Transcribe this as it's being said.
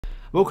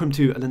Welcome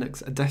to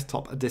Linux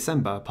Desktop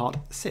December Part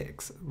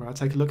 6, where I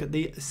take a look at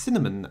the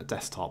Cinnamon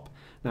desktop.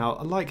 Now,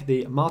 unlike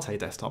the Mate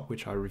desktop,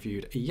 which I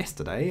reviewed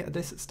yesterday,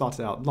 this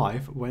started out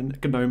live when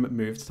GNOME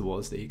moved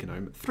towards the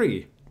GNOME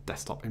 3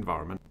 desktop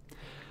environment.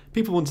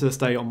 People wanted to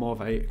stay on more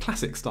of a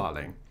classic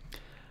styling,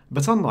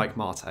 but unlike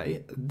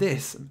Mate,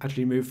 this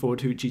actually moved forward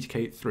to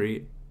GTK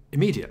 3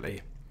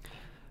 immediately.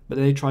 But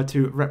they tried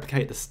to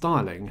replicate the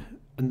styling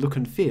and look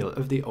and feel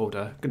of the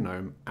older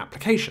GNOME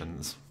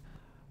applications.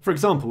 For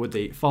example, with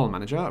the file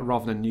manager,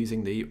 rather than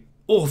using the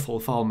awful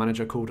file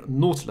manager called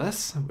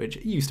Nautilus, which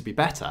used to be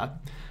better,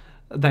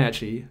 they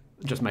actually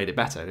just made it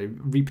better. They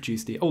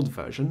reproduced the old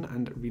version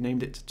and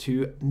renamed it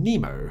to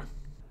Nemo.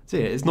 So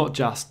yeah, it's not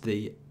just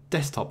the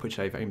desktop which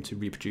they've aimed to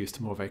reproduce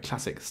to more of a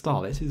classic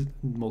style, it is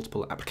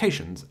multiple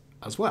applications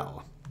as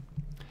well.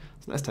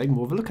 So let's take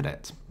more of a look at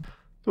it.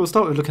 So we'll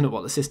start with looking at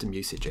what the system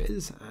usage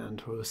is,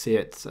 and we'll see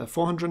it's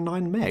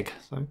 409 meg,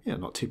 so yeah,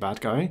 not too bad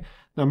going.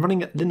 Now I'm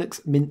running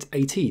Linux Mint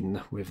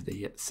 18 with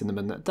the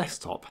Cinnamon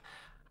desktop,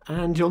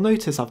 and you'll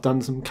notice I've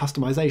done some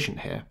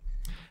customization here.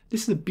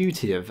 This is the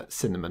beauty of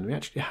Cinnamon, we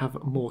actually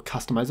have more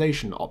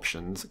customization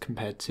options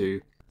compared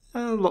to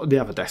a lot of the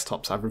other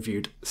desktops I've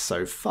reviewed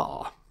so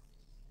far.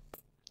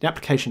 The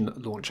application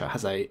launcher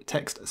has a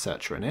text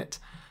searcher in it,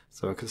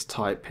 so I can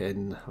type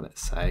in,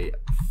 let's say,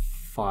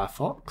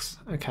 Firefox.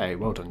 Okay,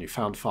 well done, you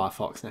found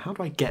Firefox. Now how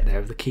do I get there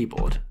with the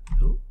keyboard?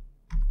 Oh,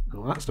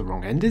 that's the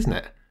wrong end, isn't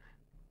it?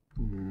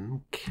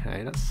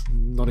 Okay, that's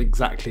not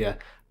exactly a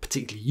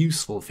particularly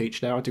useful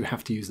feature there. I do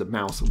have to use the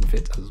mouse with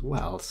it as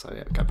well. So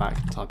yeah, go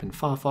back and type in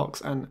Firefox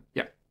and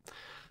yeah,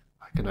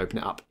 I can open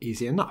it up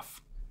easy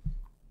enough.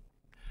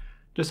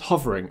 Just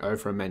hovering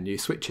over a menu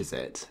switches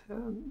it.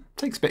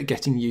 Takes a bit of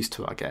getting used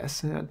to, I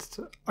guess.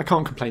 I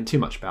can't complain too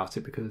much about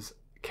it because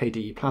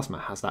KDE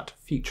Plasma has that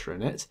feature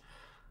in it.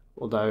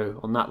 Although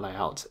on that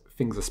layout,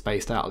 things are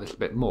spaced out a little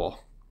bit more.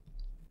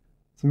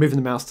 So moving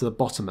the mouse to the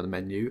bottom of the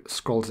menu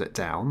scrolls it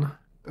down.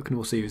 You can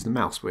also use the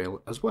mouse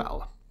wheel as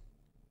well.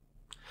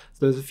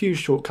 So there's a few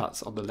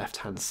shortcuts on the left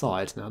hand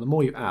side. Now the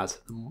more you add,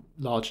 the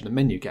larger the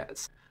menu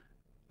gets.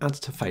 Add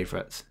to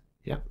favourites.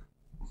 Yep.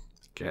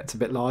 Gets a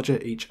bit larger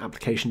each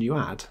application you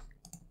add.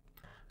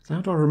 So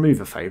how do I remove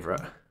a favourite?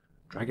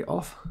 Drag it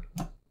off?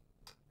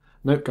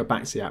 Nope, go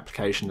back to the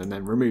application and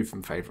then remove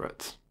from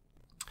favourites.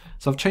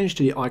 So I've changed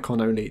to the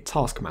icon-only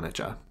task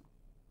manager.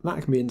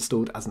 That can be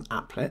installed as an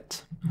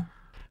applet.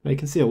 Now you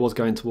can see I was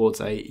going towards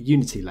a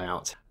Unity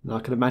layout. Now I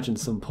can imagine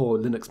some poor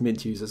Linux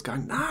Mint users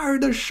going, no,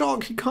 the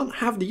shock, you can't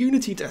have the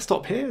Unity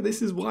desktop here.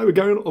 This is why we're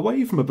going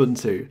away from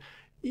Ubuntu.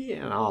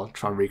 Yeah, and I'll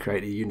try and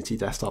recreate a Unity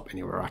desktop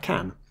anywhere I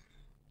can.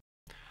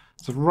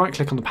 So right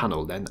click on the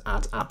panel, then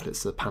add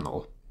applets to the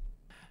panel.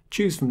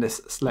 Choose from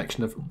this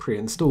selection of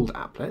pre-installed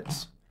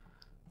applets,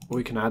 or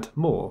you can add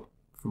more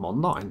from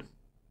online.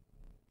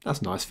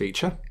 That's a nice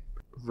feature.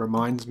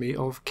 Reminds me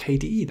of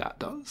KDE, that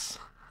does.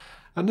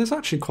 And there's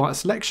actually quite a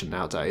selection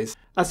nowadays.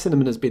 As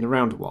Cinnamon has been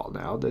around a while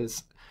now,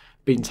 there's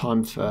been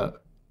time for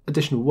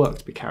additional work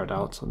to be carried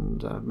out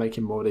and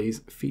making more of these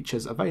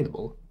features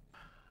available.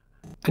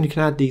 And you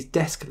can add these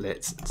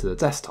desklets to the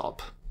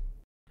desktop.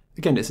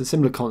 Again, it's a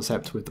similar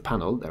concept with the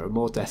panel. There are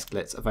more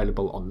desklets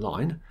available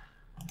online.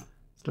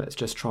 So let's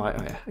just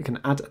try, I can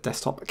add a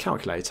desktop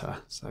calculator.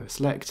 So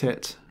select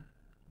it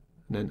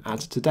and then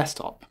add to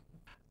desktop.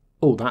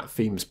 Oh, that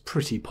theme's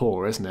pretty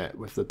poor, isn't it,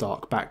 with the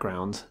dark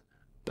background?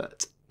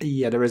 But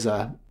yeah, there is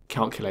a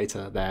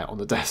calculator there on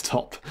the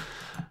desktop.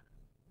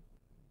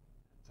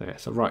 So yeah,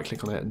 so right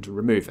click on it and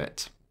remove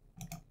it.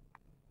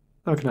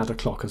 I can add a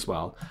clock as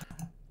well.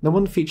 Now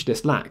one feature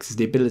this lacks is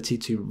the ability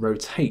to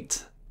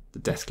rotate the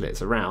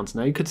desklets around.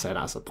 Now you could say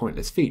that's a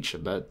pointless feature,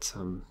 but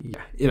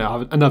yeah, you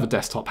know, another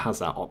desktop has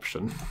that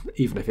option.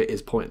 Even if it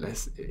is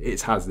pointless,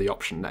 it has the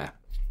option there.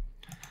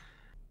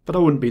 But I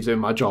wouldn't be doing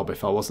my job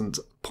if I wasn't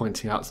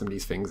pointing out some of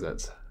these things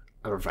that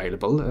are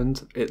available,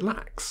 and it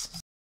lacks.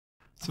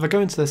 So if I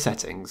go into the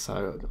settings,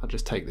 so I'll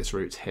just take this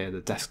route here,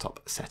 the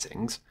desktop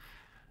settings.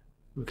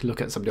 We can look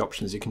at some of the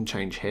options you can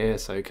change here,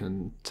 so you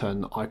can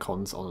turn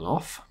icons on and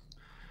off.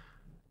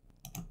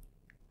 I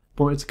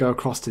wanted to go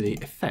across to the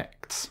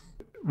effects.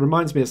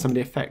 Reminds me of some of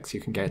the effects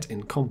you can get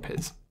in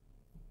Compiz.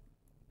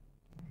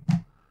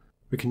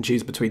 We can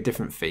choose between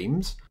different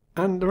themes,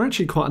 and there are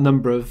actually quite a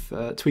number of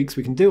tweaks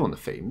we can do on the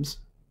themes.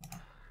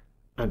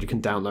 And you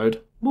can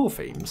download more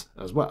themes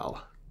as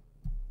well.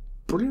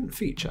 Brilliant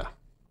feature.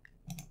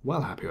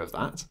 Well happy with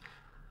that.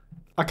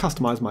 I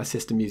customised my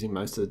system using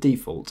most of the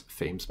default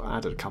themes, but I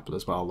added a couple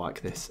as well,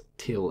 like this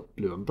teal,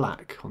 blue and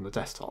black on the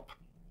desktop.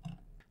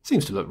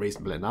 Seems to look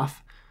reasonable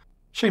enough.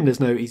 Shame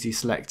there's no easy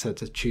selector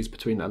to choose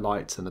between a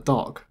light and a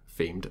dark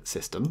themed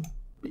system.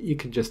 But you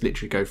can just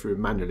literally go through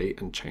manually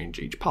and change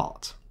each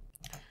part.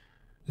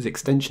 There's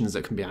extensions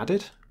that can be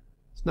added.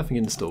 There's nothing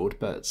installed,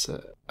 but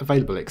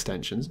available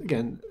extensions.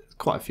 Again,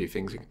 quite a few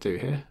things we can do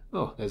here.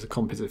 Oh, there's a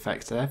Compiz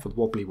effect there for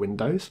wobbly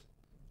windows.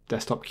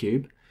 Desktop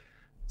cube.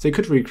 So you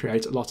could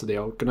recreate a lot of the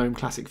old GNOME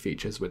classic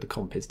features with the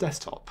Compiz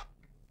desktop.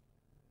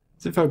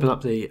 So if I open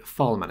up the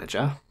file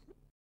manager,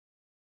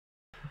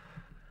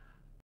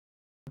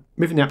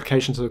 Moving the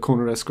application to the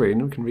corner of the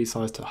screen, we can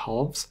resize to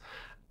halves.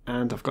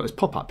 And I've got this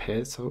pop-up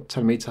here, so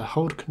telling me to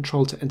hold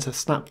Control to enter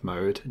snap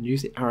mode and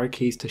use the arrow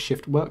keys to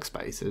shift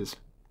workspaces.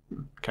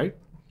 Okay.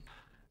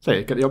 So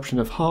you get the option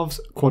of halves,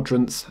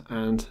 quadrants,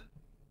 and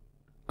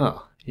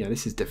oh, yeah,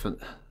 this is different.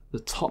 The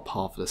top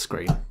half of the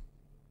screen.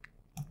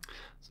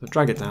 So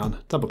drag it down,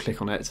 double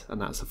click on it, and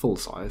that's a full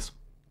size.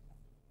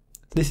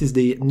 This is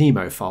the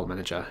Nemo file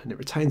manager, and it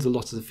retains a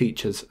lot of the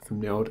features from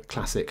the old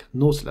classic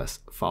Nautilus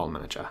file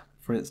manager.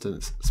 For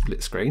instance,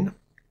 split screen.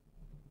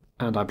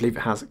 And I believe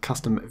it has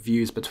custom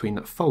views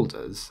between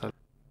folders. So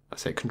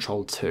let's hit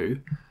Control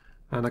 2,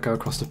 and I go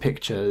across to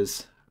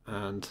pictures,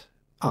 and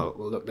oh,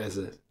 well look, there's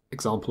an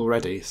example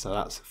already, so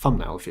that's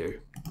thumbnail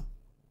view.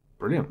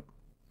 Brilliant.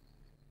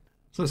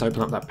 So let's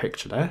open up that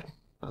picture there.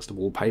 That's the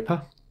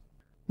wallpaper.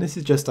 This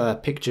is just a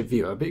picture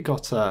viewer, but you've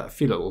got a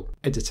few little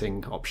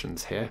editing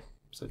options here.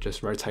 So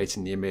just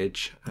rotating the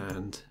image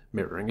and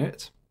mirroring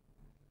it.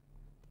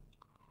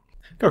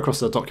 Go across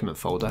to the document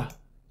folder.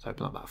 So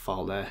open up that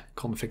file there,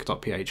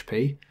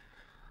 config.php.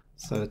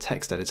 So the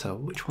text editor,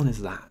 which one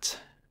is that?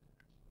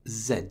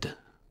 Z.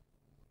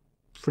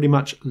 Pretty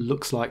much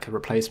looks like a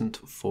replacement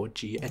for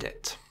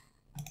gedit.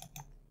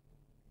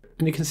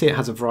 And you can see it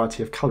has a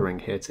variety of colouring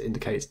here to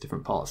indicate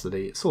different parts of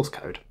the source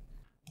code.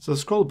 So the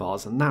scroll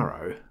bars are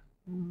narrow,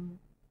 and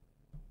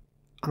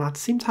I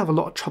seem to have a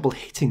lot of trouble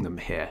hitting them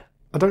here.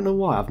 I don't know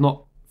why. I've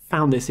not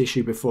found this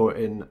issue before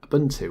in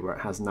Ubuntu where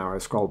it has narrow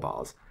scroll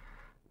bars,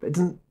 but it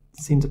doesn't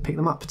seem to pick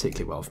them up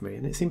particularly well for me,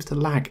 and it seems to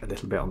lag a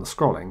little bit on the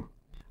scrolling.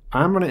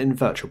 I am running it in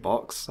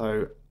VirtualBox,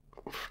 so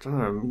I don't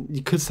know,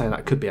 you could say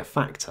that could be a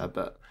factor,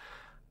 but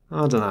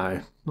I don't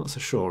know, not so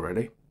sure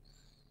really.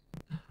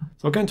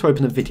 So I'm going to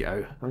open a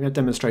video. I'm going to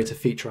demonstrate a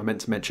feature I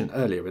meant to mention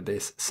earlier with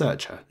this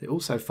searcher. It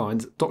also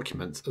finds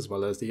documents as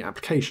well as the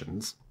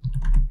applications.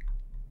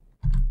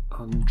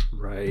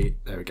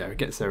 There we go, it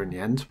gets there in the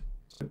end.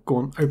 Go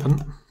on,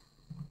 open.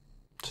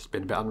 Just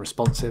been a bit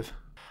unresponsive.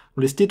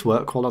 Well, this did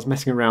work while I was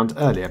messing around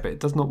earlier, but it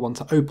does not want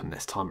to open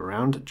this time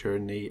around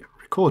during the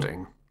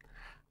recording.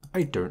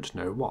 I don't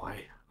know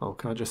why. Oh,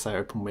 can I just say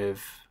open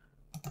with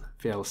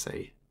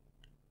VLC?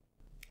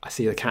 I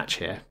see the catch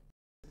here.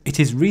 It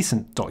is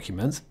recent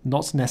documents,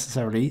 not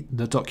necessarily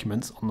the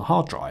documents on the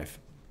hard drive.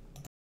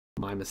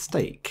 My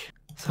mistake.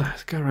 So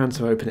let's go around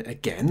to open it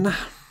again.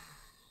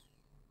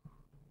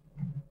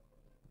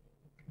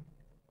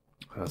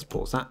 Let's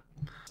pause that.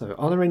 So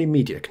are there any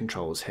media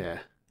controls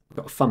here? I've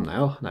got a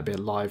thumbnail, that'd be a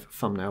live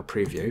thumbnail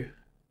preview.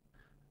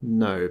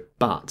 No,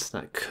 but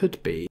that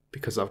could be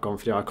because I've gone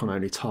for the icon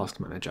only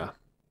task manager.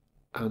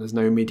 And there's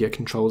no media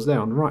controls there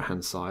on the right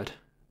hand side.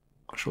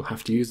 I shall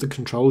have to use the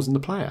controls in the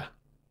player.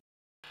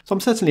 So I'm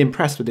certainly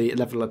impressed with the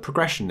level of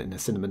progression in the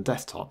Cinnamon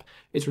desktop.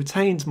 It's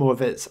retained more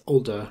of its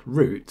older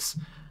roots,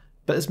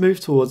 but has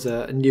moved towards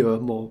a newer,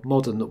 more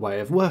modern way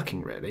of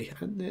working really,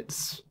 and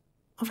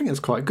I think it's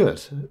quite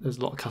good. There's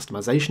a lot of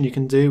customization you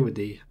can do with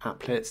the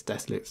applets,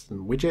 desklets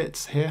and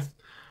widgets here.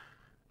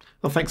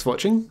 Well, thanks for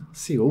watching.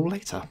 See you all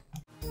later.